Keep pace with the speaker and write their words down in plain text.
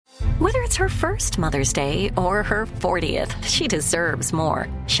Whether it's her first Mother's Day or her 40th, she deserves more.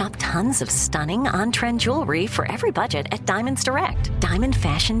 Shop tons of stunning on-trend jewelry for every budget at Diamonds Direct. Diamond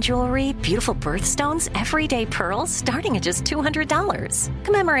fashion jewelry, beautiful birthstones, everyday pearls starting at just $200.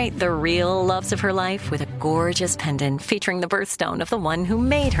 Commemorate the real loves of her life with a gorgeous pendant featuring the birthstone of the one who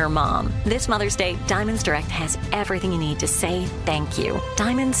made her mom. This Mother's Day, Diamonds Direct has everything you need to say thank you.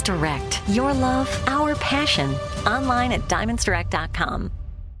 Diamonds Direct. Your love, our passion. Online at diamondsdirect.com.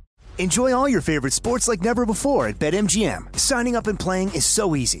 Enjoy all your favorite sports like never before at BetMGM. Signing up and playing is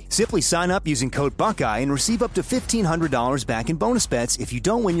so easy. Simply sign up using code Buckeye and receive up to $1,500 back in bonus bets if you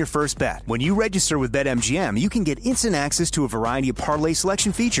don't win your first bet. When you register with BetMGM, you can get instant access to a variety of parlay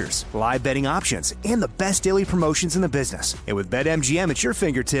selection features, live betting options, and the best daily promotions in the business. And with BetMGM at your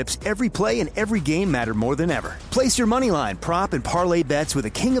fingertips, every play and every game matter more than ever. Place your moneyline, prop, and parlay bets with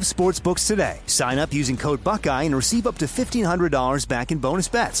the king of sportsbooks today. Sign up using code Buckeye and receive up to $1,500 back in bonus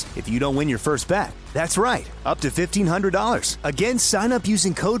bets if you don't win your first bet. That's right, up to $1,500. Again, sign up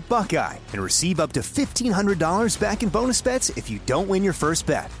using code Buckeye and receive up to $1,500 back in bonus bets if you don't win your first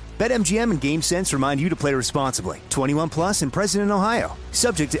bet. BetMGM and GameSense remind you to play responsibly. 21 plus and present in Ohio.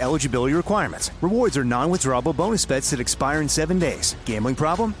 Subject to eligibility requirements. Rewards are non-withdrawable bonus bets that expire in 7 days. Gambling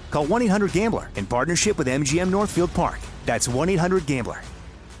problem? Call 1-800-GAMBLER in partnership with MGM Northfield Park. That's 1-800-GAMBLER.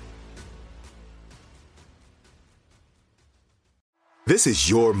 This is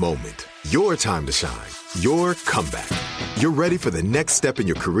your moment, your time to shine, your comeback. You're ready for the next step in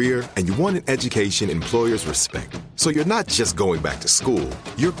your career, and you want an education employers respect. So you're not just going back to school,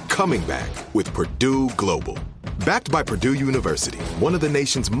 you're coming back with Purdue Global. Backed by Purdue University, one of the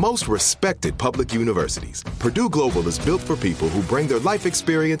nation's most respected public universities, Purdue Global is built for people who bring their life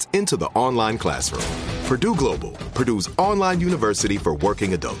experience into the online classroom. Purdue Global, Purdue's online university for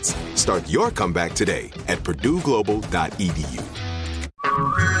working adults. Start your comeback today at purdueglobal.edu.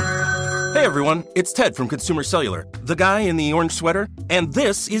 Hey everyone, it's Ted from Consumer Cellular, the guy in the orange sweater, and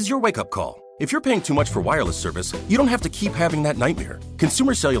this is your wake-up call. If you're paying too much for wireless service, you don't have to keep having that nightmare.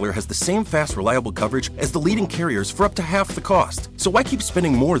 Consumer Cellular has the same fast, reliable coverage as the leading carriers for up to half the cost. So why keep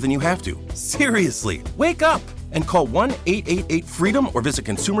spending more than you have to? Seriously, wake up and call 1-888-FREEDOM or visit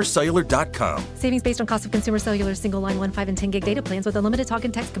consumercellular.com. Savings based on cost of Consumer Cellular single line 1, 5, and 10 gig data plans with unlimited talk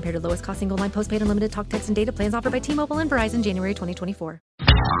and text compared to lowest cost single line postpaid unlimited talk, text, and data plans offered by T-Mobile and Verizon January 2024.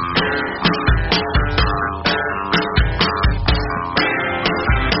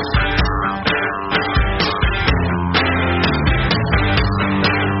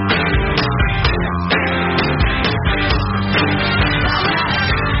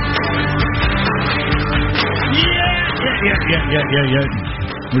 Yeah.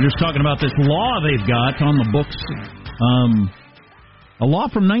 We're just talking about this law they've got on the books. A law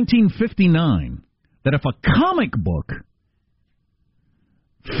from 1959 that if a comic book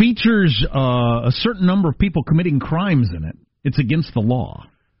features a certain number of people committing crimes in it, it's against the law.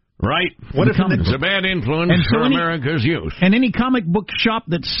 Right. What if it's a bad influence for America's youth? And any comic book shop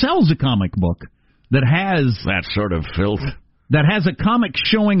that sells a comic book that has that sort of filth, that has a comic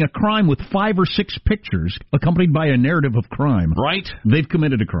showing a crime with 5 or 6 pictures accompanied by a narrative of crime. Right. They've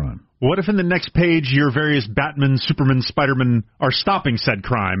committed a crime. What if in the next page your various Batman, Superman, Spider-Man are stopping said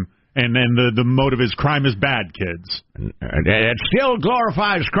crime, and then the motive is crime is bad, kids? It still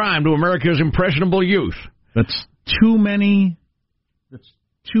glorifies crime to America's impressionable youth. That's too many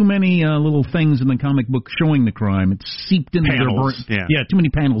little things in the comic book showing the crime. It's seeped into their brain. Yeah, too many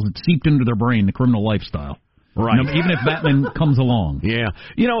panels. It's seeped into their brain, the criminal lifestyle. Right. Even if Batman comes along. Yeah.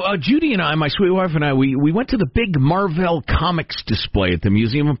 Judy and I, my sweet wife and I, we went to the big Marvel Comics display at the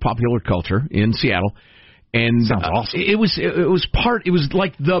Museum of Popular Culture in Seattle. And sounds awesome. It was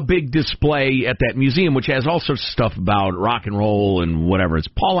like the big display at that museum, which has all sorts of stuff about rock and roll and whatever. It's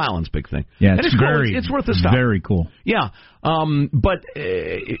Paul Allen's big thing. Yeah, it's cool. It's worth the stuff. Very cool. Yeah. But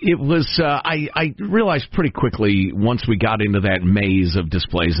it was, I realized pretty quickly once we got into that maze of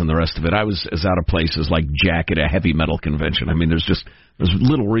displays and the rest of it, I was as out of place as like Jack at a heavy metal convention. I mean, there's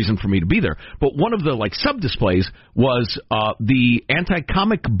little reason for me to be there. But one of the sub displays was the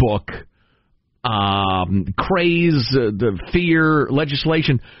anti-comic book craze, the fear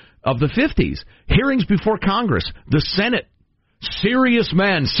legislation of the 50s. Hearings before Congress, the Senate. Serious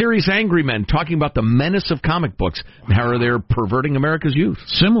men, serious angry men talking about the menace of comic books and how they're perverting America's youth.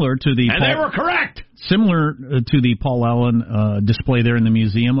 Similar to the they were correct. Similar to the Paul Allen display there in the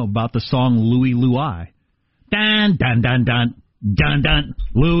museum about the song Louie Louie. Dun dun dun dun dun dun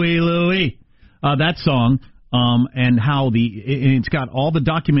Louie Louie. That song and how it's got all the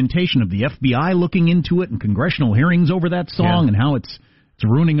documentation of the FBI looking into it and congressional hearings over that song and how it's It's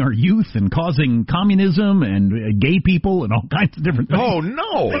ruining our youth and causing communism and gay people and all kinds of different things. Oh,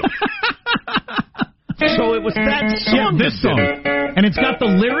 no. So it was that song. Yeah, this song. And it's got the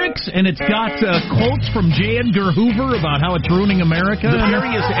lyrics, and it's got quotes from J. Edgar Hoover about how it's ruining America.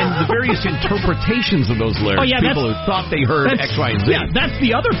 The various interpretations of those lyrics. Oh, yeah, people who thought they heard X, Y, and Z. Yeah, that's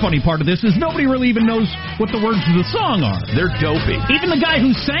the other funny part of this, is nobody really even knows what the words of the song are. They're dopey. Even the guy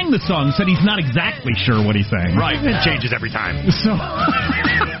who sang the song said he's not exactly sure what he's saying. Right. It changes every time. So,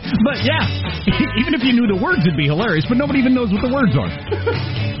 but yeah, even if you knew the words, it'd be hilarious, but nobody even knows what the words are.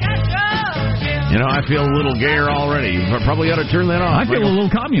 You know, I feel a little gayer already. I probably ought to turn that off. I feel a little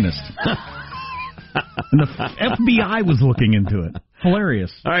communist. And the FBI was looking into it.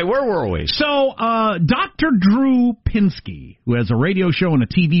 Hilarious. All right, where were we? So, Dr. Drew Pinsky, who has a radio show and a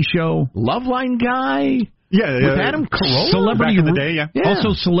TV show. Loveline guy? Yeah. With Adam Carolla? Celebrity, back in the day, yeah. Also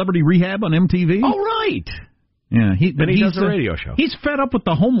Celebrity Rehab on MTV. Oh, right. Yeah, he does a radio show. He's fed up with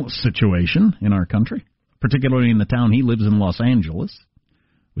the homeless situation in our country, particularly in the town he lives in, Los Angeles,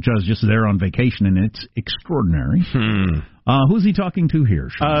 which I was just there on vacation, and it's extraordinary. Who's he talking to here,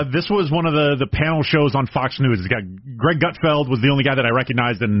 Sean? This was one of the panel shows on Fox News. It's got Greg Gutfeld was the only guy that I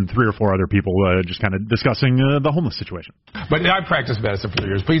recognized, and 3 or 4 other people just kind of discussing the homeless situation. But I practiced medicine for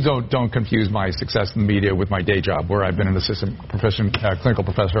years. Please don't confuse my success in the media with my day job, where I've been an assistant clinical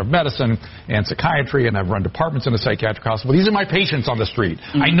professor of medicine and psychiatry, and I've run departments in a psychiatric hospital. These are my patients on the street.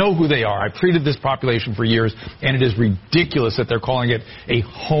 I know who they are. I've treated this population for years, and it is ridiculous that they're calling it a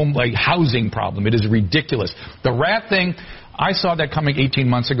housing problem. It is ridiculous. The rat thing, I saw that coming 18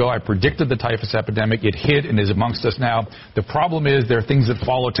 months ago. I predicted the typhus epidemic. It hit and is amongst us now. The problem is there are things that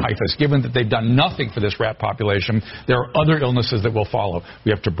follow typhus. Given that they've done nothing for this rat population, there are other illnesses that will follow.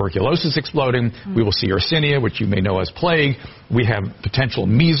 We have tuberculosis exploding. We will see Yersinia, which you may know as plague. We have potential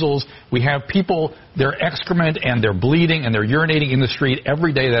measles. We have people, their excrement and their bleeding and their urinating in the street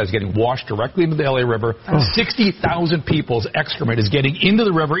every day that is getting washed directly into the LA River. 60,000 people's excrement is getting into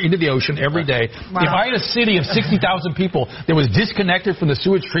the river, into the ocean every day. Wow. If I had a city of 60,000 people that was disconnected from the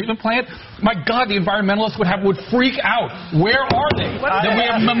sewage treatment plant, my God, the environmentalists would freak out. Where are they? Then we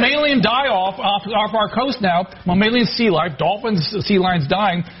have mammalian die-off off our coast now. Mammalian sea life, dolphins, sea lions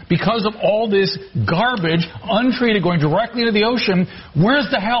dying because of all this garbage, untreated, going directly into the ocean. Where's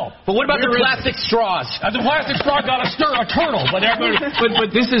the help? But what about the plastic straws? The plastic straw got a turtle. But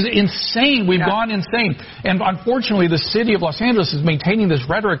this is insane. We've gone insane. And unfortunately, the city of Los Angeles is maintaining this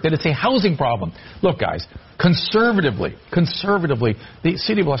rhetoric that it's a housing problem. Look, guys, conservatively, the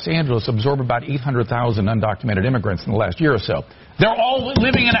city of Los Angeles absorbed about 800,000 undocumented immigrants in the last year or so. They're all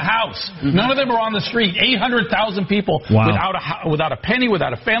living in a house. None of them are on the street. 800,000 people without a penny,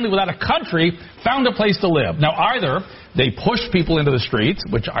 without a family, without a country, found a place to live. Now, either they pushed people into the streets,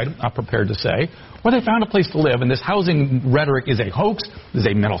 which I'm not prepared to say, or they found a place to live. And this housing rhetoric is a hoax. This is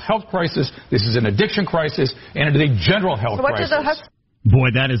a mental health crisis. This is an addiction crisis. And it is a general health crisis. Boy,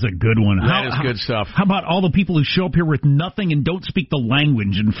 that is a good one. That is good stuff. How about all the people who show up here with nothing and don't speak the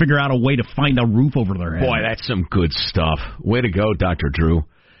language and figure out a way to find a roof over their head? Boy, that's some good stuff. Way to go, Dr. Drew.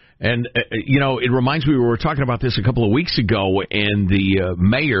 And, it reminds me, we were talking about this a couple of weeks ago, and the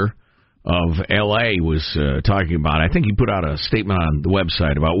mayor of L.A. was talking about, I think he put out a statement on the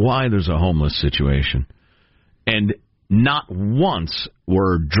website about why there's a homeless situation. And not once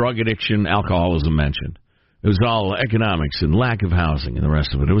were drug addiction, alcoholism mentioned. It was all economics and lack of housing and the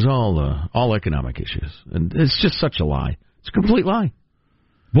rest of it. It was all economic issues. And it's just such a lie. It's a complete lie.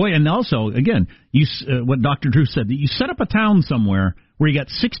 Boy, and also, again, what Dr. Drew said, that you set up a town somewhere where you got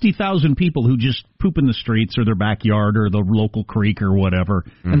 60,000 people who just poop in the streets or their backyard or the local creek or whatever,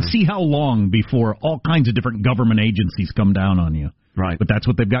 and see how long before all kinds of different government agencies come down on you. Right. But that's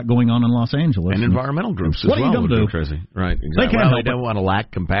what they've got going on in Los Angeles. And environmental groups as well. What are you going to do? Crazy. Right, exactly. They don't want to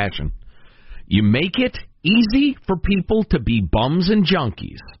lack compassion. You make it easy for people to be bums and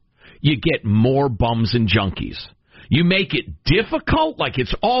junkies, you get more bums and junkies. You make it difficult, like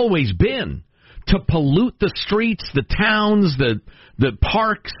it's always been, to pollute the streets, the towns, the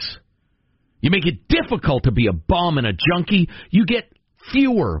parks. You make it difficult to be a bum and a junkie, you get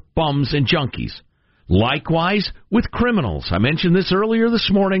fewer bums and junkies. Likewise with criminals. I mentioned this earlier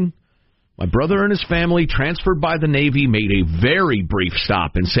this morning. My brother and his family, transferred by the Navy, made a very brief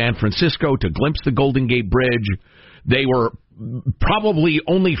stop in San Francisco to glimpse the Golden Gate Bridge. They were probably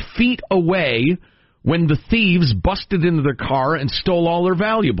only feet away when the thieves busted into their car and stole all their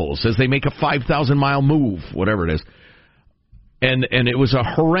valuables as they make a 5,000-mile move, whatever it is. And it was a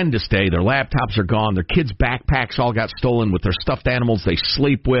horrendous day. Their laptops are gone. Their kids' backpacks all got stolen with their stuffed animals they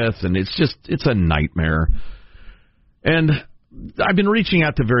sleep with, and it's a nightmare. And I've been reaching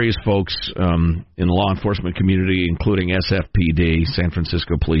out to various folks in the law enforcement community, including SFPD, San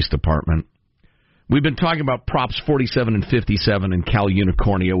Francisco Police Department. We've been talking about Props 47 and 57 in Cal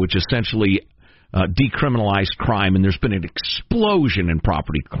Unicornia, which essentially decriminalized crime, and there's been an explosion in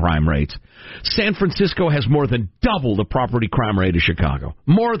property crime rates. San Francisco has more than double the property crime rate of Chicago.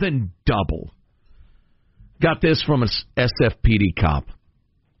 More than double. Got this from a SFPD cop.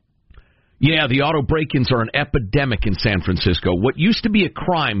 Yeah, the auto break-ins are an epidemic in San Francisco. What used to be a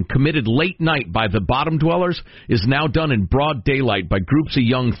crime committed late night by the bottom dwellers is now done in broad daylight by groups of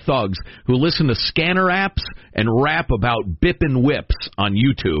young thugs who listen to scanner apps and rap about bippin' whips on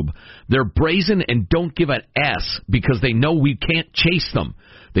YouTube. They're brazen and don't give an S because they know we can't chase them.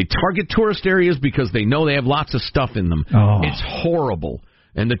 They target tourist areas because they know they have lots of stuff in them. Oh. It's horrible.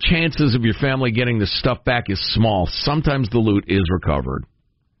 And the chances of your family getting the stuff back is small. Sometimes the loot is recovered.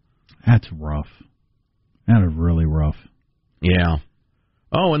 That's rough. That is really rough. Yeah.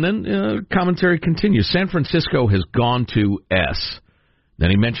 Oh, and then commentary continues. San Francisco has gone to S. Then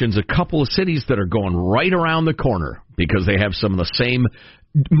he mentions a couple of cities that are going right around the corner because they have some of the same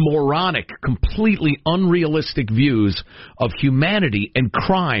moronic, completely unrealistic views of humanity and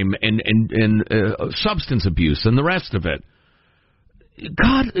crime and substance abuse and the rest of it.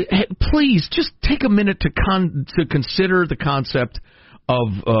 God, please, just take a minute to consider the concept of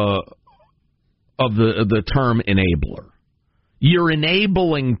the term enabler. You're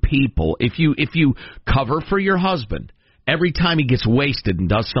enabling people. If you cover for your husband every time he gets wasted and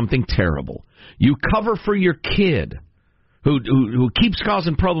does something terrible, you cover for your kid who keeps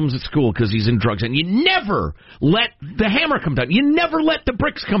causing problems at school because he's in drugs, and you never let the hammer come down. You never let the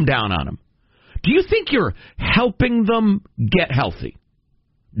bricks come down on him. Do you think you're helping them get healthy?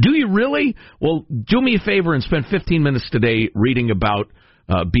 Do you really? Well, do me a favor and spend 15 minutes today reading about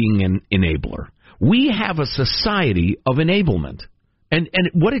being an enabler. We have a society of enablement. And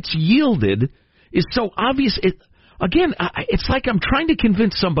what it's yielded is so obvious. It's like I'm trying to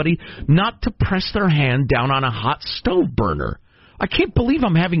convince somebody not to press their hand down on a hot stove burner. I can't believe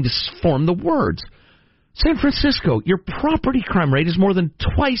I'm having to form the words. San Francisco, your property crime rate is more than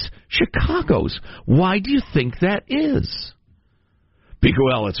twice Chicago's. Why do you think that is?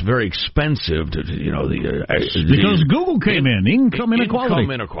 Well, it's very expensive to, because Google came in. Income inequality.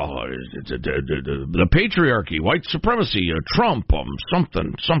 The patriarchy, white supremacy, Trump,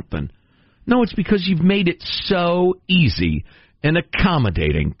 something. No, it's because you've made it so easy and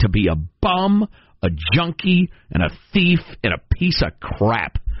accommodating to be a bum, a junkie, and a thief, and a piece of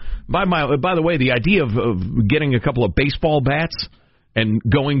crap. By the way, the idea of getting a couple of baseball bats and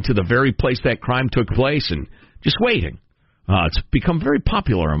going to the very place that crime took place and just waiting. It's become very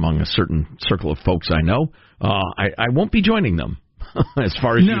popular among a certain circle of folks I know. I won't be joining them, as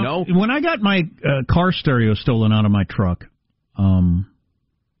far as you know. When I got my car stereo stolen out of my truck, when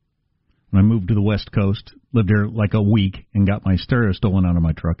I moved to the West Coast, lived there like a week, and got my stereo stolen out of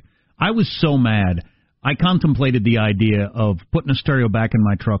my truck, I was so mad. I contemplated the idea of putting a stereo back in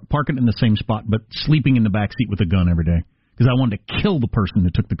my truck, parking it in the same spot, but sleeping in the back seat with a gun every day, because I wanted to kill the person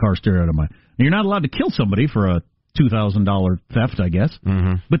that took the car stereo out of my... Now, you're not allowed to kill somebody for a $2,000 theft, I guess.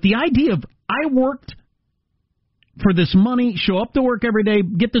 Mm-hmm. But the idea of I worked for this money, show up to work every day,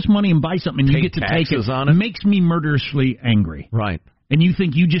 get this money and buy something, and you get to take it, on it, makes me murderously angry. Right. And you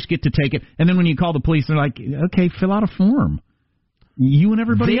think you just get to take it, and then when you call the police, they're like, okay, fill out a form. You and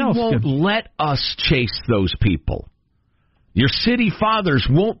everybody else. They won't let us chase those people. Your city fathers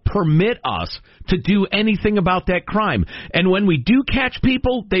won't permit us to do anything about that crime. And when we do catch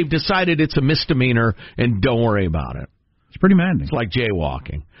people, they've decided it's a misdemeanor and don't worry about it. It's pretty maddening. It's like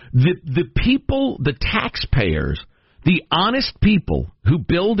jaywalking. The people, the taxpayers, the honest people who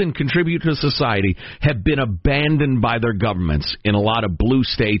build and contribute to society have been abandoned by their governments in a lot of blue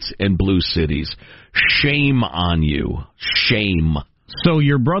states and blue cities. Shame on you. Shame. So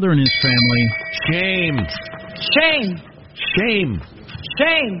your brother and his family... Shame. Shame. Shame.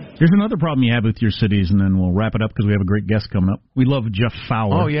 Shame. Here's another problem you have with your cities, and then we'll wrap it up because we have a great guest coming up. We love Jeff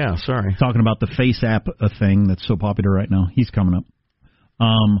Fowler. Oh, yeah, sorry. Talking about the Face app thing that's so popular right now. He's coming up.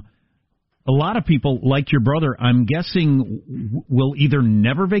 A lot of people, like your brother, I'm guessing, will either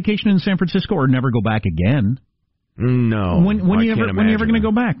never vacation in San Francisco or never go back again. No. When are you ever going to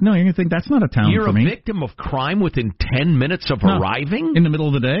go back? No, you're going to think that's not a town You're for me. You're a victim of crime within 10 minutes of arriving? In the middle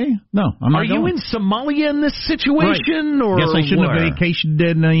of the day? No, I'm not Are you in Somalia in this situation? Right. Or Guess I shouldn't have vacationed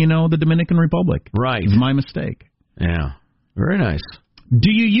in, the Dominican Republic. Right. It's my mistake. Yeah. Very nice. Do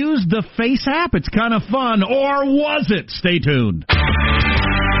you use the Face app? It's kind of fun. Or was it? Stay tuned.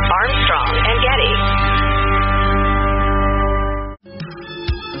 Armstrong and Getty.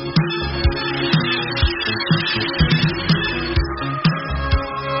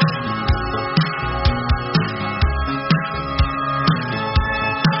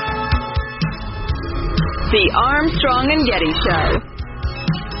 Armstrong and Getty Show.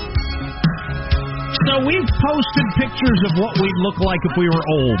 So we've posted pictures of what we'd look like if we were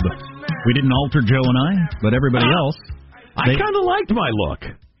old. We didn't alter Joe and I, but everybody else. I kind of liked my look.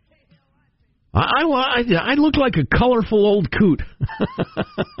 I look like a colorful old coot.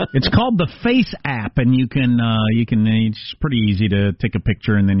 It's called the Face app, and you can it's pretty easy to take a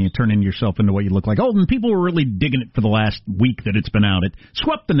picture and then you turn yourself into what you look like. Oh, and people were really digging it for the last week that it's been out. It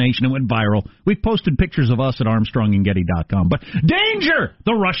swept the nation. It went viral. We've posted pictures of us at ArmstrongandGetty.com. But danger!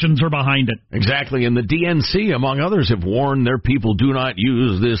 The Russians are behind it. Exactly, and the DNC, among others, have warned their people do not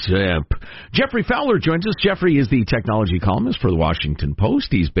use this app. Jeffrey Fowler joins us. Jeffrey is the technology columnist for the Washington Post.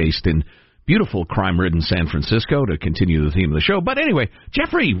 He's based in beautiful crime-ridden San Francisco, to continue the theme of the show. But anyway,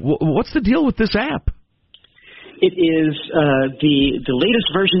 Jeffrey, what's the deal with this app? It is the latest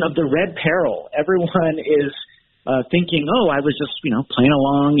version of the Red Peril. Everyone is thinking, oh, I was just playing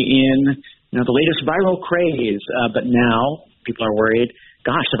along in the latest viral craze. But now people are worried,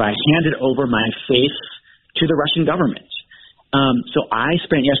 gosh, have I handed over my face to the Russian government? So I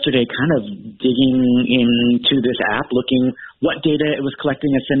spent yesterday kind of digging into this app, looking what data it was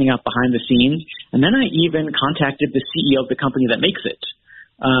collecting and sending out behind the scenes. And then I even contacted the CEO of the company that makes it.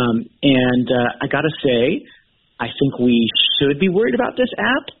 And I got to say, I think we should be worried about this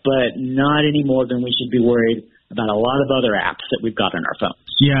app, but not any more than we should be worried about a lot of other apps that we've got on our phones.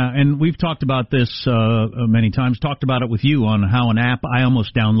 Yeah, and we've talked about this many times, talked about it with you on how an app I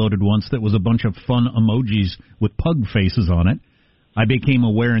almost downloaded once that was a bunch of fun emojis with pug faces on it. I became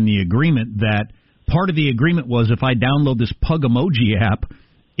aware in the agreement that part of the agreement was if I download this pug emoji app,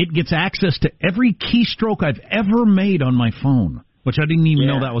 it gets access to every keystroke I've ever made on my phone, which I didn't even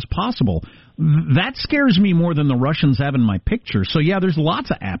know that was possible. That scares me more than the Russians having my picture. So, yeah, there's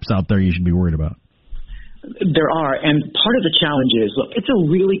lots of apps out there you should be worried about. There are, and part of the challenge is, look, it's a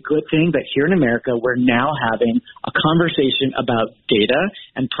really good thing that here in America we're now having a conversation about data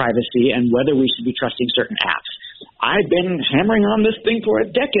and privacy and whether we should be trusting certain apps. I've been hammering on this thing for a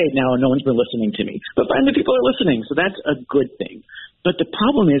decade now, and no one's been listening to me. But finally people are listening, so that's a good thing. But the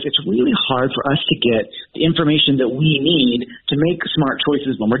problem is it's really hard for us to get the information that we need to make smart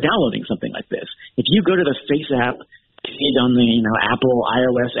choices when we're downloading something like this. If you go to the Face app on the Apple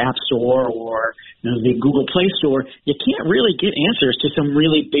iOS App Store or the Google Play Store, you can't really get answers to some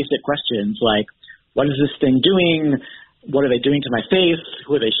really basic questions like, what is this thing doing? What are they doing to my face?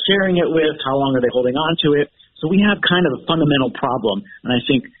 Who are they sharing it with? How long are they holding on to it? So we have kind of a fundamental problem, and I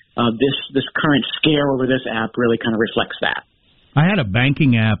think this current scare over this app really kind of reflects that. I had a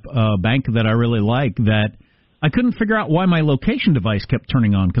banking app, bank that I really like, that I couldn't figure out why my location device kept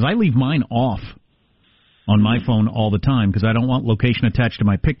turning on, because I leave mine off on my phone all the time because I don't want location attached to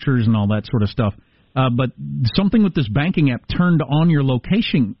my pictures and all that sort of stuff. But something with this banking app turned on your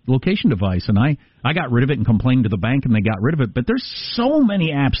location device, and I got rid of it and complained to the bank, and they got rid of it. But there's so many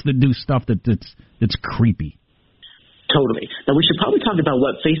apps that do stuff that's creepy. Totally. Now, we should probably talk about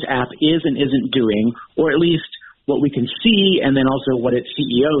what Face app is and isn't doing, or at least what we can see, and then also what its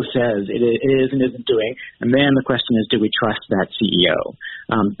CEO says it is and isn't doing. And then the question is, do we trust that CEO?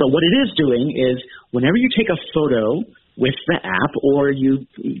 But what it is doing is whenever you take a photo with the app, or you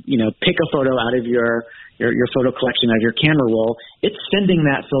pick a photo out of your photo collection, out of your camera roll, it's sending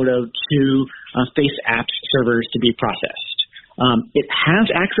that photo to Face app servers to be processed. It has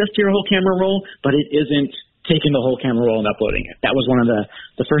access to your whole camera roll, but it isn't taking the whole camera roll and uploading it. That was one of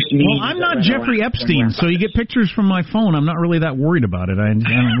the first memes. Well, I'm not Jeffrey Epstein, so you get pictures from my phone. I'm not really that worried about it.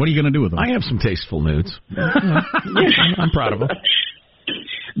 What are you going to do with them? I have some tasteful nudes. I'm proud of them.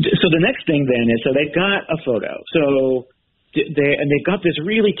 So the next thing then is, so they've got a photo. So they've got this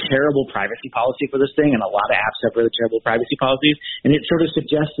really terrible privacy policy for this thing, and a lot of apps have really terrible privacy policies, and it sort of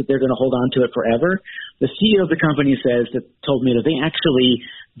suggests that they're going to hold on to it forever. The CEO of the company told me that they actually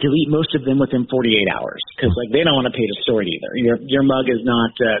delete most of them within 48 hours because they don't want to pay to store it either. Your mug is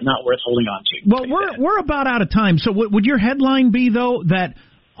not worth holding on to. Well, we're about out of time. So would your headline be though that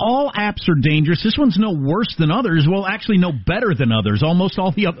all apps are dangerous? This one's no worse than others. Well, actually, no better than others. Almost a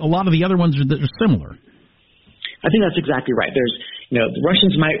lot of the other ones are similar. I think that's exactly right. There's, the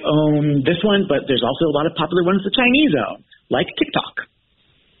Russians might own this one, but there's also a lot of popular ones the Chinese own, like TikTok.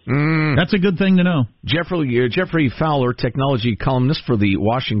 That's a good thing to know. Jeffrey Fowler, technology columnist for the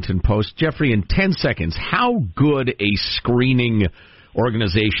Washington Post. Jeffrey, in 10 seconds, how good a screening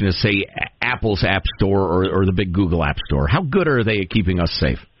organization is, say, Apple's App Store or the big Google App Store? How good are they at keeping us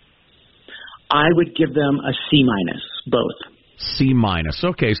safe? I would give them a C-, both. C-.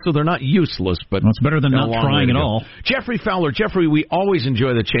 Okay, so they're not useless, but it's better than not trying at all. Jeffrey Fowler. Jeffrey, we always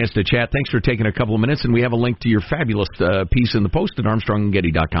enjoy the chance to chat. Thanks for taking a couple of minutes, and we have a link to your fabulous piece in the Post at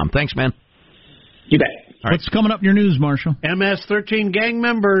ArmstrongandGetty.com. Thanks, man. You bet. What's coming up in your news, Marshall? MS-13 gang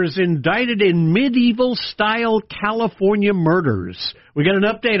members indicted in medieval-style California murders. We got an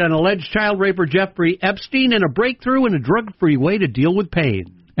update on alleged child raper Jeffrey Epstein and a breakthrough in a drug-free way to deal with pain.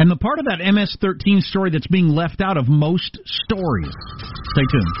 And the part of that MS-13 story that's being left out of most stories. Stay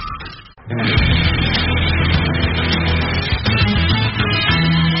tuned.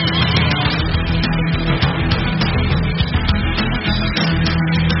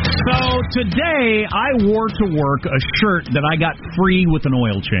 So today I wore to work a shirt that I got free with an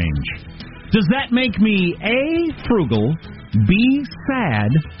oil change. Does that make me A, frugal, B,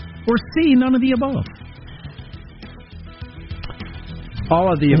 sad, or C, none of the above?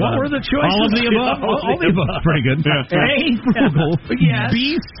 All of the above. What were the choices? All of the above. All the above. Pretty good. Yeah. A, frugal, yes.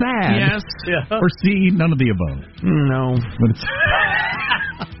 B, sad, yes. or C, none of the above. No.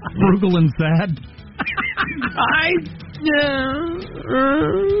 Frugal and sad?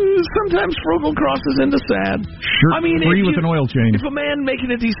 Sometimes frugal crosses into sad. Shirt free with an oil change. If a man making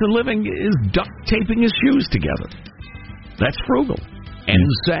a decent living is duct taping his shoes together, that's frugal and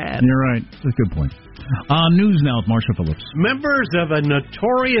sad. You're right. That's a good point. News now with Marshall Phillips. Members of a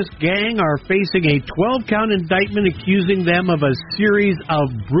notorious gang are facing a 12-count indictment accusing them of a series of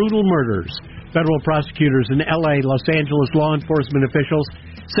brutal murders. Federal prosecutors in L.A., Los Angeles law enforcement officials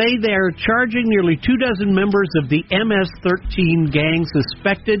say they're charging nearly 24 members of the MS-13 gang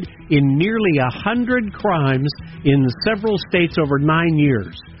suspected in nearly 100 crimes in several states over 9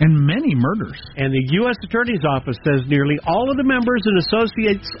 years. And many murders. And the U.S. Attorney's Office says nearly all of the members and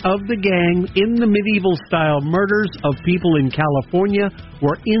associates of the gang in the medieval-style murders of people in California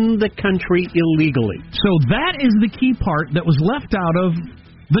were in the country illegally. So that is the key part that was left out of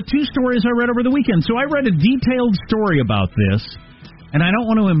the two stories I read over the weekend. So I read a detailed story about this, and I don't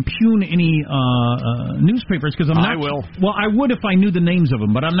want to impugn any newspapers because I will. Well, I would if I knew the names of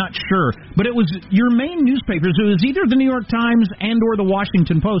them, but I'm not sure. But it was your main newspapers. It was either the New York Times and or the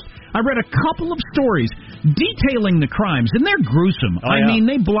Washington Post. I read a couple of stories detailing the crimes, and they're gruesome. I mean,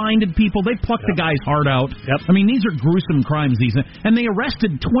 they blinded people. They plucked the guy's heart out. I mean, these are gruesome crimes. And they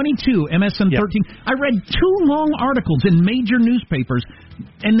arrested 22 MS-13. I read 2 long articles in major newspapers,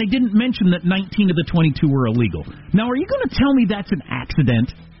 and they didn't mention that 19 of the 22 were illegal. Now, are you going to tell me that's an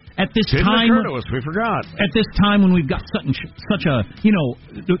accident at this Didn't time? occur to us. We forgot. At this time when we've got such a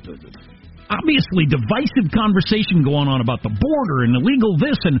obviously divisive conversation going on about the border and illegal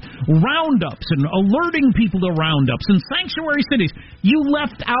this and roundups and alerting people to roundups and sanctuary cities, you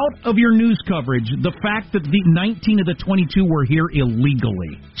left out of your news coverage the fact that the 19 of the 22 were here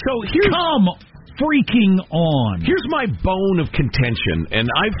illegally. So here's freaking on. Here's my bone of contention, and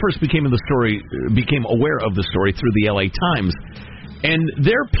I first became aware of the story through the LA Times, and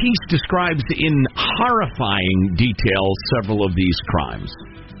their piece describes in horrifying detail several of these crimes.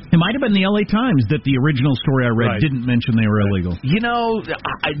 It might have been the LA Times that the original story I read didn't mention they were illegal. You know,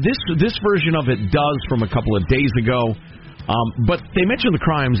 this version of it does from a couple of days ago. But they mention the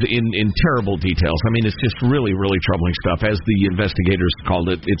crimes in terrible details. I mean, it's just really, really troubling stuff. As the investigators called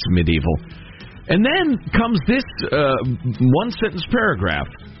it, it's medieval. And then comes this one-sentence paragraph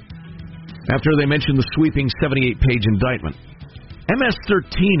after they mention the sweeping 78-page indictment.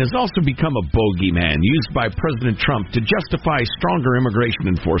 MS-13 has also become a bogeyman used by President Trump to justify stronger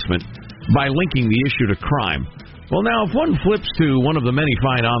immigration enforcement by linking the issue to crime. Well, now, if one flips to one of the many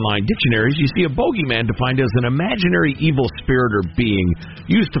fine online dictionaries, you see a bogeyman defined as an imaginary evil spirit or being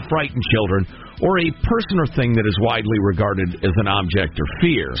used to frighten children, or a person or thing that is widely regarded as an object or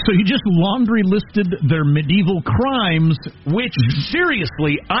fear. So you just laundry listed their medieval crimes, which,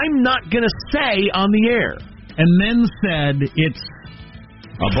 seriously, I'm not going to say on the air. And then said it's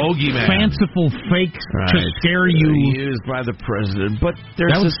a bogeyman, fanciful fakes to scare you. Used by the president. But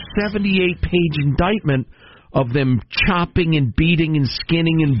there's a 78-page indictment of them chopping and beating and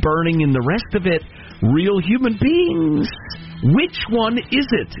skinning and burning and the rest of it real human beings. Which one is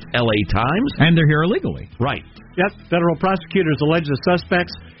it, LA Times? And they're here illegally. Right. Yep. Federal prosecutors allege the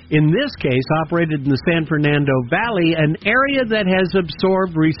suspects in this case operated in the San Fernando Valley, an area that has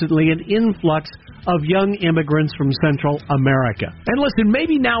absorbed recently an influx of young immigrants from Central America. And listen,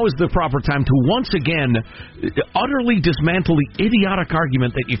 maybe now is the proper time to once again utterly dismantle the idiotic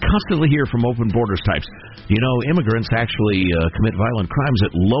argument that you constantly hear from open borders types. You know, immigrants actually commit violent crimes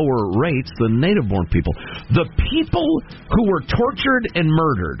at lower rates than native-born people. The people who were tortured and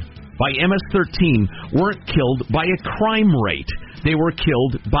murdered by MS-13 weren't killed by a crime rate. They were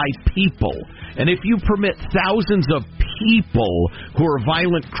killed by people. And if you permit thousands of people who are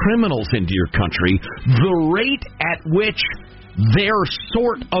violent criminals into your country, the rate at which their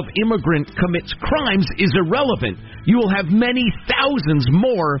sort of immigrant commits crimes is irrelevant. You will have many thousands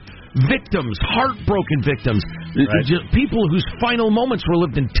more victims, heartbroken victims, just people whose final moments were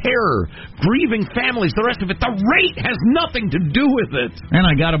lived in terror, grieving families, the rest of it. The rate has nothing to do with it. And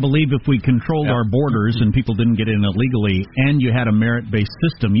I got to believe if we controlled our borders and people didn't get in illegally and you had a merit-based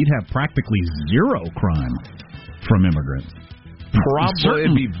system, you'd have practically zero crime from immigrants. Probably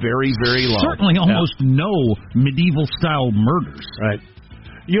it'd be very, very low. Certainly almost no medieval-style murders. Right.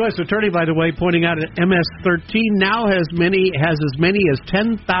 U.S. Attorney, by the way, pointing out that MS-13 now has as many as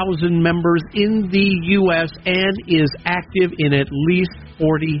 10,000 members in the U.S. and is active in at least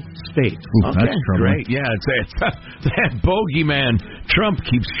 40 states. Ooh, okay, that's great. Yeah, it's that bogeyman Trump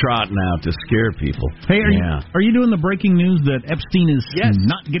keeps trotting out to scare people. Hey, are you doing the breaking news that Epstein is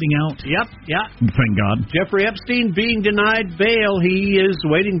not getting out? Yep. Thank God. Jeffrey Epstein being denied bail. He is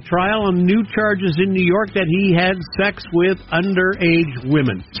waiting trial on new charges in New York that he had sex with underage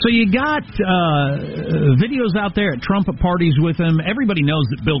women. So you got videos out there at Trump at parties with him. Everybody knows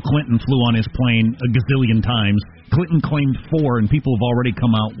that Bill Clinton flew on his plane a gazillion times. Clinton claimed 4, and people have already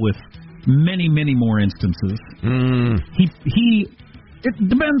come out with many, many more instances. It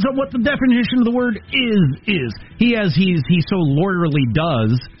depends on what the definition of the word is. He so lawyerly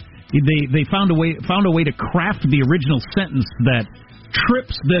does. They found a way to craft the original sentence that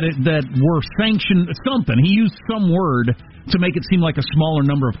trips that were sanctioned something. He used some word to make it seem like a smaller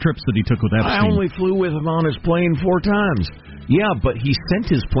number of trips that he took with Epstein. I only flew with him on his plane 4 times. Yeah, but he sent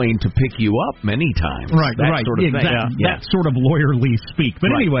his plane to pick you up many times. Right, that sort of thing. That sort of lawyerly speak. But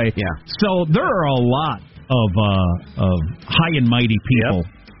anyway, so there are a lot of high and mighty people,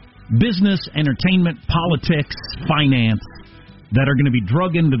 business, entertainment, politics, finance, that are going to be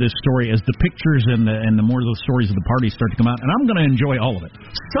drug into this story as the pictures and the more of those stories of the parties start to come out, and I'm going to enjoy all of it.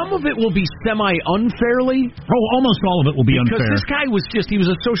 Some of it will be semi-unfairly. Oh, almost all of it will be unfair. Because this guy was he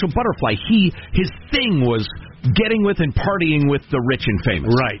was a social butterfly. His thing was getting with and partying with the rich and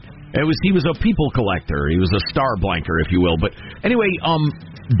famous. Right. He was a people collector. He was a star blanker, if you will. But anyway,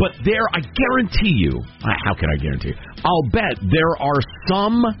 but I guarantee you, how can I guarantee you? I'll bet there are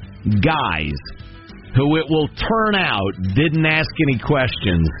some guys who it will turn out didn't ask any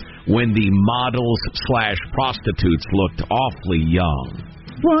questions when the models/prostitutes looked awfully young.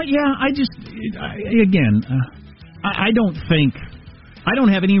 Well, yeah, I don't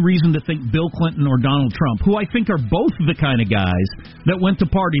have any reason to think Bill Clinton or Donald Trump, who I think are both the kind of guys that went to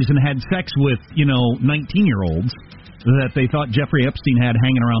parties and had sex with, 19-year-olds that they thought Jeffrey Epstein had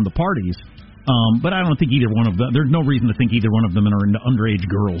hanging around the parties. But I don't think either one of them, there's no reason to think either one of them are into underage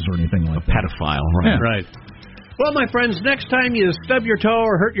girls or anything like that. Pedophile, right? Yeah. Right. Well, my friends, next time you stub your toe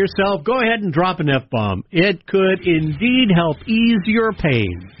or hurt yourself, go ahead and drop an F-bomb. It could indeed help ease your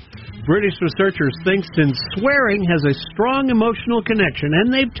pain. British researchers think since swearing has a strong emotional connection,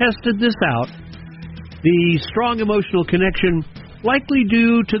 and they've tested this out, the strong emotional connection likely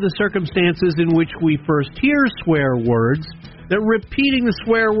due to the circumstances in which we first hear swear words, that repeating the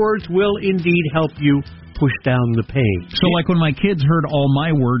swear words will indeed help you push down the pain. So like when my kids heard all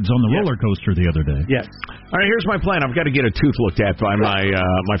my words on the roller coaster the other day. Yes. All right, here's my plan. I've got to get a tooth looked at by my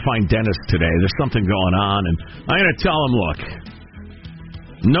fine dentist today. There's something going on, and I'm going to tell him, look,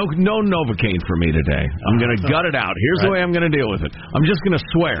 no Novocaine for me today. I'm going to gut it out. Here's the way I'm going to deal with it. I'm just going to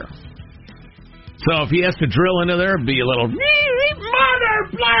swear. So if he has to drill into there, be a little mother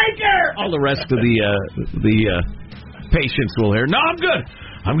blanker. All the rest of the patients will hear, no, I'm good.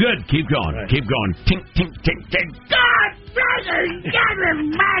 I'm good. Keep going. Right. Keep going. Tink, tink, tink, tink. God, brother,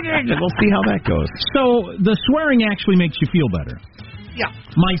 and we'll see how that goes. So the swearing actually makes you feel better. Yeah.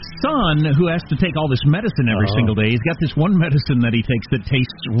 My son, who has to take all this medicine every single day, he's got this one medicine that he takes that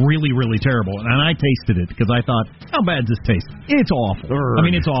tastes really, really terrible. And I tasted it because I thought, how bad does this taste? It's awful. I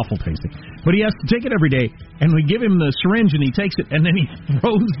mean, it's awful tasting. But he has to take it every day, and we give him the syringe, and he takes it, and then he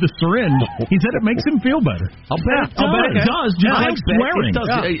throws the syringe. He said it makes him feel better. I'll bet it does, just like swearing.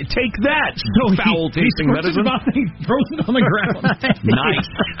 Take that, foul-tasting medicine. He throws it on the ground. Nice.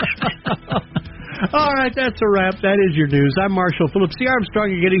 All right, that's a wrap. That is your news. I'm Marshall Phillips, the Armstrong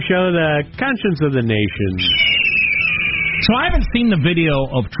and Getty Show, the conscience of the nation. So I haven't seen the video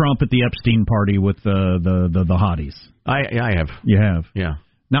of Trump at the Epstein party with the hotties. I have. You have? Yeah.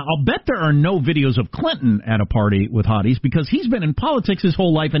 Now, I'll bet there are no videos of Clinton at a party with hotties because he's been in politics his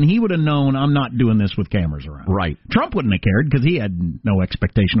whole life, and he would have known I'm not doing this with cameras around. Right. Trump wouldn't have cared because he had no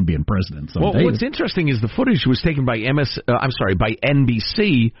expectation of being president someday. Well, what's interesting is the footage was taken by by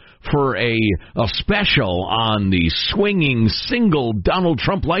NBC for a special on the swinging single Donald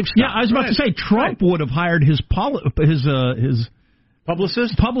Trump lifestyle. Yeah, I was about to say Trump would have hired his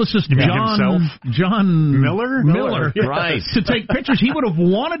Publicist John Miller, right, to take pictures. He would have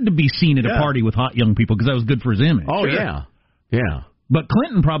wanted to be seen at a party with hot young people because that was good for his image. Oh, yeah. But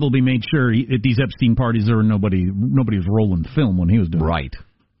Clinton probably made sure at these Epstein parties there were nobody was rolling film when he was doing it.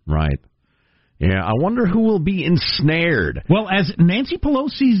 Right. Yeah, I wonder who will be ensnared. Well, as Nancy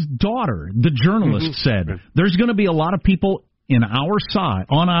Pelosi's daughter, the journalist, said, there's going to be a lot of people on our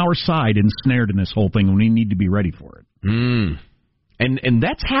side ensnared in this whole thing, and we need to be ready for it. And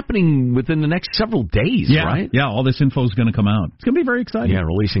that's happening within the next several days, right? Yeah, all this info is going to come out. It's going to be very exciting. Yeah,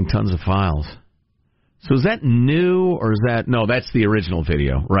 releasing tons of files. So is that new, or is that... No, that's the original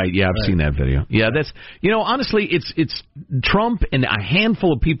video, right? Yeah, I've seen that video. Yeah, that's... honestly, it's Trump and a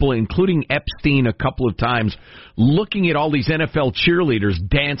handful of people, including Epstein a couple of times, looking at all these NFL cheerleaders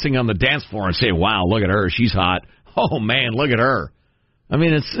dancing on the dance floor and saying, wow, look at her, she's hot. Oh, man, look at her. I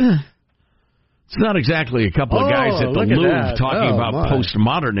mean, it's not exactly a couple of guys at the Louvre talking about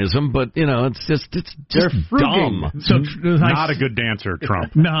postmodernism, but, it's just dumb. So not a good dancer,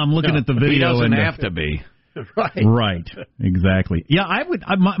 Trump. No, I'm looking at the video. He doesn't have to be. Right, exactly. Yeah,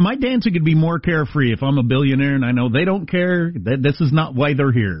 my dancing could be more carefree if I'm a billionaire and I know they don't care. This is not why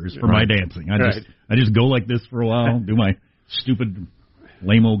they're here, is for my dancing. I just go like this for a while, do my stupid...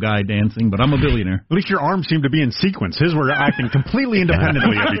 lame-o guy dancing, but I'm a billionaire. At least your arms seem to be in sequence. His were acting completely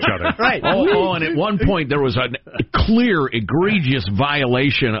independently of each other. Right. And at one point there was a clear, egregious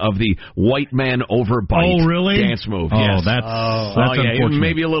violation of the white man overbite dance move. Oh, that's unfortunate.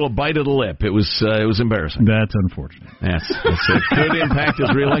 Maybe a little bite of the lip. It was embarrassing. That's unfortunate. Yes. It could impact his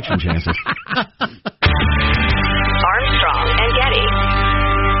re-election chances. Armstrong and Getty.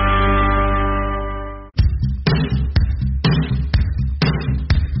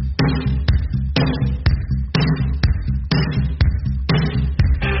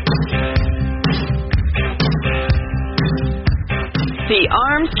 The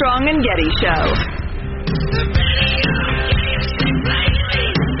Armstrong and Getty Show.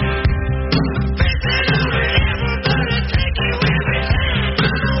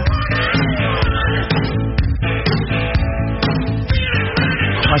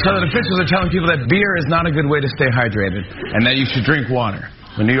 So that officials are telling people that beer is not a good way to stay hydrated and that you should drink water.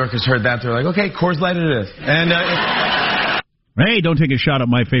 When New Yorkers heard that, they're like, okay, Coors Light it is. And hey, don't take a shot at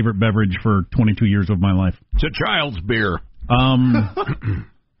my favorite beverage for 22 years of my life. It's a child's beer.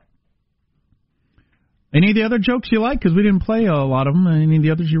 Any of the other jokes you like? Because we didn't play a lot of them. Any of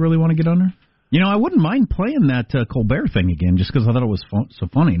the others you really want to get on there? I wouldn't mind playing that Colbert thing again, just because I thought it was so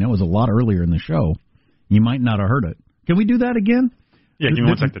funny. And it was a lot earlier in the show. You might not have heard it. Can we do that again? Yeah, give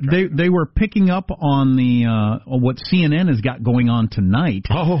me one second. They were picking up on the what CNN has got going on tonight.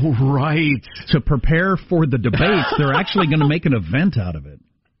 Oh, right. To prepare for the debates, they're actually going to make an event out of it.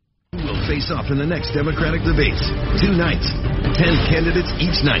 Will face off in the next Democratic debates. 2 nights, 10 candidates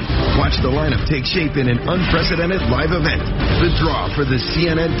each night. Watch the lineup take shape in an unprecedented live event. The draw for the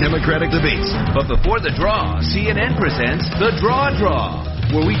CNN Democratic debates. But before the draw, CNN presents The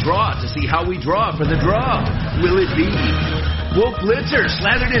Draw, where we draw to see how we draw for the draw. Will it be woke blitzer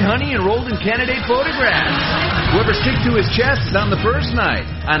slathered in honey and rolled in candidate photographs? Whoever sticks to his chest is on the first night,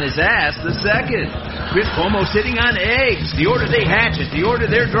 on his ass the second. Chris Cuomo sitting on eggs, the order they hatch it, the order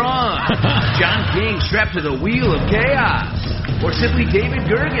they're drawn. John King strapped to the wheel of chaos. Or simply David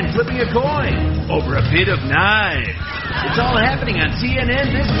Gergen flipping a coin over a bit of knives. It's all happening on CNN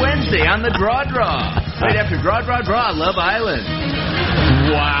this Wednesday on The Draw. Right after Draw, Love Island.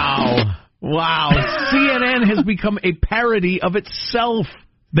 Wow. CNN has become a parody of itself.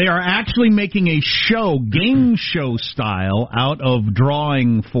 They are actually making a show, game show style, out of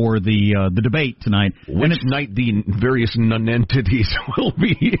drawing for the debate tonight. Which night the various non-entities will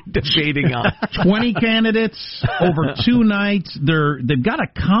be debating on. 20 candidates over 2 nights. They've got a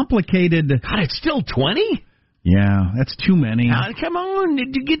complicated... God, it's still 20? Yeah, that's too many. Come on,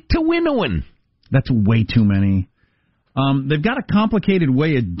 did you get to winnowing? That's way too many. They've got a complicated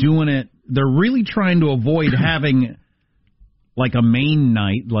way of doing it. They're really trying to avoid having... like a main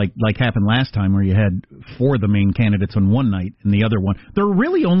night, like happened last time, where you had 4 of the main candidates on one night and the other one. There were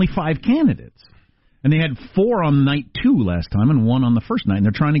really only 5 candidates. And they had 4 on night 2 last time and 1 on the first night. And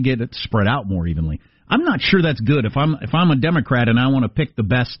they're trying to get it spread out more evenly. I'm not sure that's good. If I'm a Democrat and I want to pick the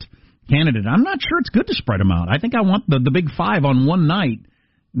best candidate, I'm not sure it's good to spread them out. I think I want the big 5 on one night,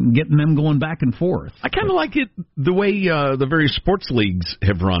 getting them going back and forth. I kind of like it the way the various sports leagues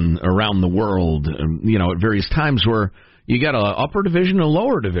have run around the world, at various times, where you got an upper division and a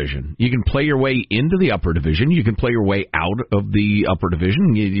lower division. You can play your way into the upper division. You can play your way out of the upper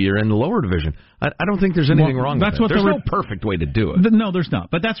division. You're in the lower division. I don't think there's anything wrong with that. There's no perfect way to do it. No, there's not.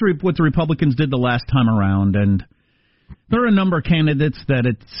 But that's what the Republicans did the last time around. And there are a number of candidates that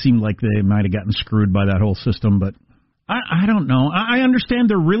it seemed like they might have gotten screwed by that whole system. But I don't know. I understand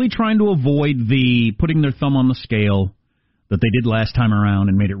they're really trying to avoid the putting their thumb on the scale. that they did last time around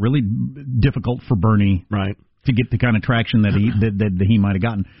and made it really difficult for Bernie to get the kind of traction that he might have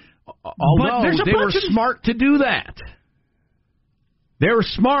gotten. Although they were smart to do that. They were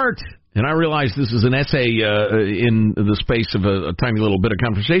smart. And I realize this is an essay in the space of a tiny little bit of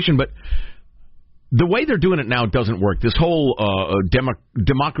conversation, but the way they're doing it now doesn't work. This whole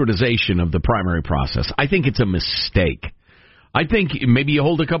democratization of the primary process, I think it's a mistake. I think maybe you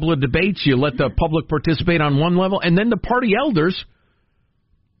hold a couple of debates, you let the public participate on one level, and then the party elders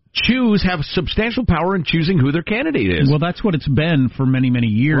have substantial power in choosing who their candidate is. Well, that's what it's been for many, many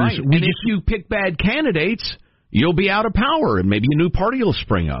years. Right. And if you pick bad candidates, you'll be out of power, and maybe a new party will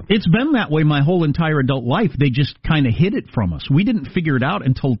spring up. It's been that way my whole entire adult life. They just kind of hid it from us. We didn't figure it out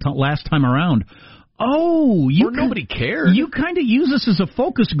until last time around. Nobody cared. You kind of use us as a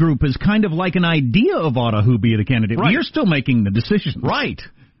focus group, as kind of like an idea of who be the candidate. Right. You're still making the decisions. Right.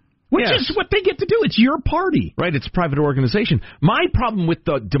 Which is what they get to do. It's your party. Right, it's a private organization. My problem with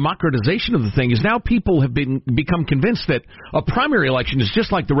the democratization of the thing is now people have become convinced that a primary election is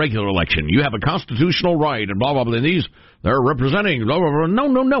just like the regular election. You have a constitutional right and blah, blah, blah. And they're representing blah, blah, blah. No.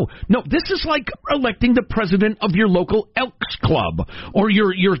 No, this is like electing the president of your local Elks Club or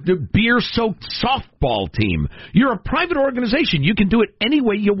your beer-soaked softball team. You're a private organization. You can do it any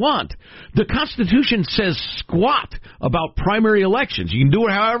way you want. The Constitution says squat about primary elections. You can do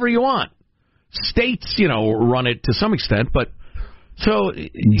it however you want. States, run it to some extent, but so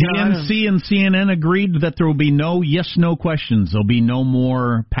DNC and CNN agreed that there will be no yes/no questions. There'll be no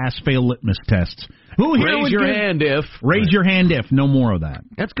more pass-fail litmus tests. Raise your hand if. Raise your hand if. No more of that.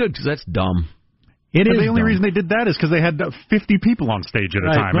 That's good because that's dumb. It is. The only reason they did that is because they had 50 people on stage at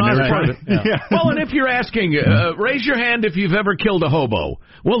a time. Well, and they were trying to, yeah. Well, and if you're asking, raise your hand if you've ever killed a hobo.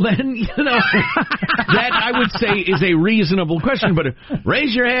 Well, then, that I would say is a reasonable question. But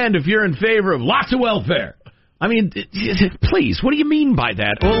raise your hand if you're in favor of lots of welfare. I mean, please, what do you mean by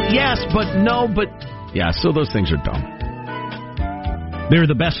that? Well, yes, but no, but... Yeah, so those things are dumb. They're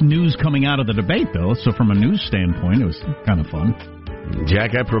the best news coming out of the debate, though, so from a news standpoint, it was kind of fun.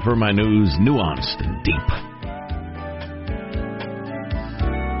 Jack, I prefer my news nuanced and deep.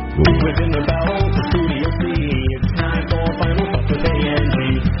 Within the bowels of Studio C, it's time for Final Thoughts with A&G.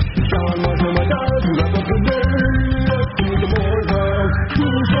 Sean Marshall, my dog, wrap up the day, to the boardwalk, to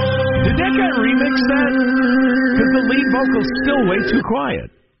the show. Did that guy remix that? Because the lead vocal's still way too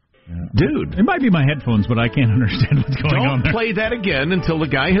quiet. Dude. It might be my headphones, but I can't understand what's going on there. Don't play that again until the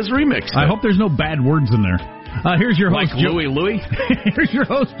guy has remixed it. I hope there's no bad words in there. Here's your host, Louie. Here's your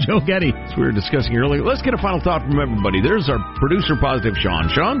host, Joe Getty. As we were discussing earlier. Let's get a final thought from everybody. There's our producer positive, Sean.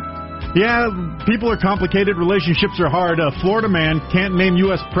 Sean? Yeah, people are complicated. Relationships are hard. A Florida man can't name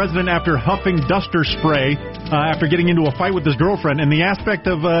U.S. president after huffing duster spray after getting into a fight with his girlfriend. And the aspect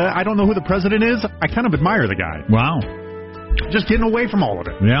of, I don't know who the president is, I kind of admire the guy. Wow. Just getting away from all of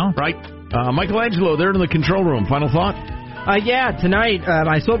it. Yeah. Right. Michelangelo, there in the control room. Final thought? Tonight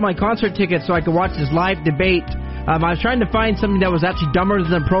I sold my concert ticket so I could watch this live debate. I was trying to find something that was actually dumber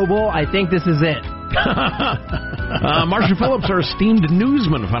than the Pro Bowl. I think this is it. Marshall Phillips, our esteemed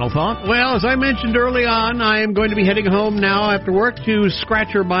newsman. Final thought? Well, as I mentioned early on, I am going to be heading home now after work to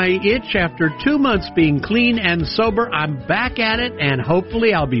scratch my itch. After 2 months being clean and sober, I'm back at it, and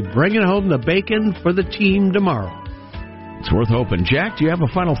hopefully I'll be bringing home the bacon for the team tomorrow. It's worth hoping. Jack, do you have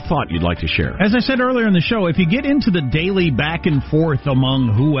a final thought you'd like to share? As I said earlier in the show, if you get into the daily back and forth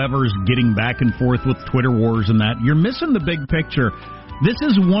among whoever's getting back and forth with Twitter wars and that, you're missing the big picture. This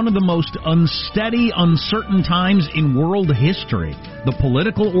is one of the most unsteady, uncertain times in world history. The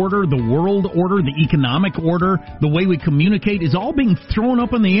political order, the world order, the economic order, the way we communicate is all being thrown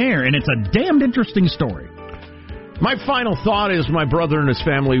up in the air, and it's a damned interesting story. My final thought is my brother and his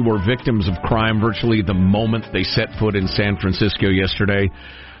family were victims of crime virtually the moment they set foot in San Francisco yesterday,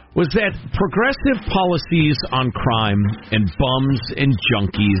 was that progressive policies on crime and bums and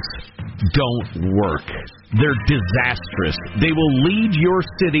junkies don't work. They're disastrous. They will lead your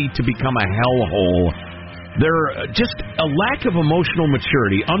city to become a hellhole. They're just a lack of emotional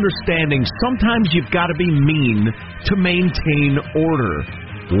maturity, understanding sometimes you've got to be mean to maintain order.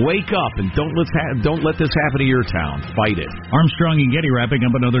 Wake up and don't let this happen to your town. Fight it. Armstrong and Getty wrapping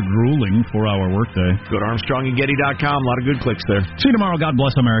up another grueling 4-hour workday. Go to ArmstrongandGetty.com. A lot of good clicks there. See you tomorrow. God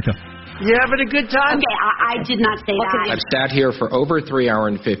bless America. You having a good time? Okay, I did not say that. I've sat here for over 3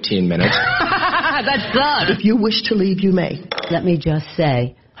 hours and 15 minutes. That's good. If you wish to leave, you may. Let me just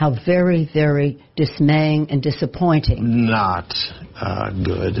say how very, very dismaying and disappointing. Not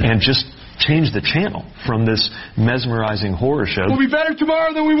good. And just change the channel from this mesmerizing horror show. We'll be better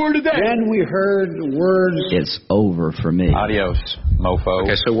tomorrow than we were today. Then we heard words. It's over for me. Adios, mofo.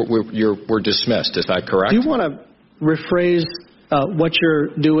 Okay, so we're dismissed. Is that correct? Do you want to rephrase what you're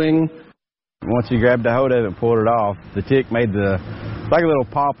doing? Once you grabbed a hold of it and pulled it off, the tick made like a little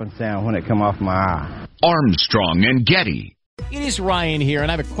popping sound when it come off my eye. Armstrong and Getty. It is Ryan here,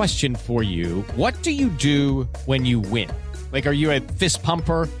 and I have a question for you. What do you do when you win? Like, are you a fist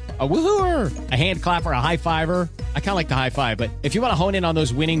pumper, a woohooer, a hand clapper, a high fiver? I kind of like the high five, but if you want to hone in on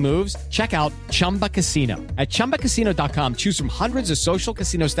those winning moves, check out Chumba Casino. At ChumbaCasino.com, choose from hundreds of social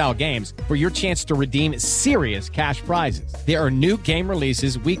casino-style games for your chance to redeem serious cash prizes. There are new game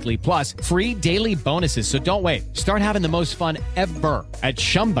releases weekly, plus free daily bonuses, so don't wait. Start having the most fun ever at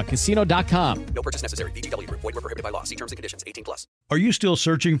ChumbaCasino.com. No purchase necessary. VGW. Void where prohibited by law. See terms and conditions. 18+. Are you still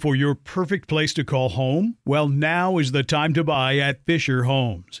searching for your perfect place to call home? Well, now is the time to buy at Fisher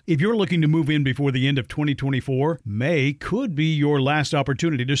Homes. If you're looking to move in before the end of 2024, May could be your last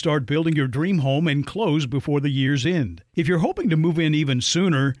opportunity to start building your dream home and close before the year's end. If you're hoping to move in even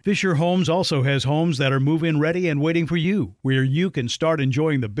sooner, Fisher Homes also has homes that are move-in ready and waiting for you, where you can start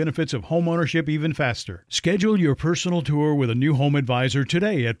enjoying the benefits of homeownership even faster. Schedule your personal tour with a new home advisor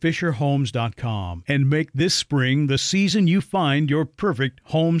today at FisherHomes.com and make this spring the season you find your perfect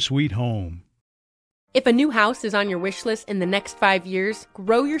home sweet home. If a new house is on your wish list in the next 5 years,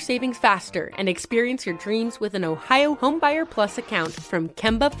 grow your savings faster and experience your dreams with an Ohio Homebuyer Plus account from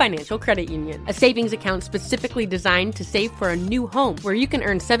Kemba Financial Credit Union. A savings account specifically designed to save for a new home, where you can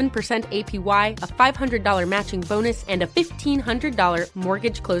earn 7% APY, a $500 matching bonus, and a $1,500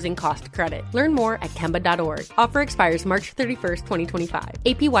 mortgage closing cost credit. Learn more at Kemba.org. Offer expires March 31st, 2025.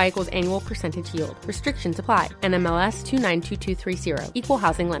 APY equals annual percentage yield. Restrictions apply. NMLS 292230. Equal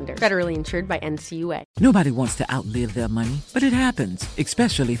housing lender. Federally insured by NCUA. Nobody wants to outlive their money, but it happens,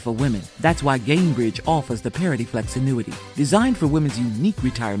 especially for women. That's why Gainbridge offers the Parity Flex annuity, designed for women's unique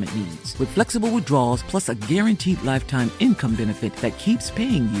retirement needs, with flexible withdrawals plus a guaranteed lifetime income benefit that keeps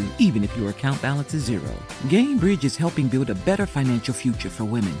paying you even if your account balance is zero. Gainbridge is helping build a better financial future for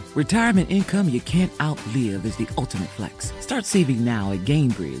women. Retirement income you can't outlive is the ultimate flex. Start saving now at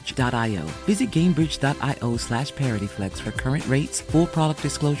Gainbridge.io. Visit Gainbridge.io/ParityFlex for current rates, full product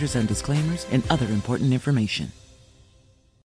disclosures and disclaimers, and other important information.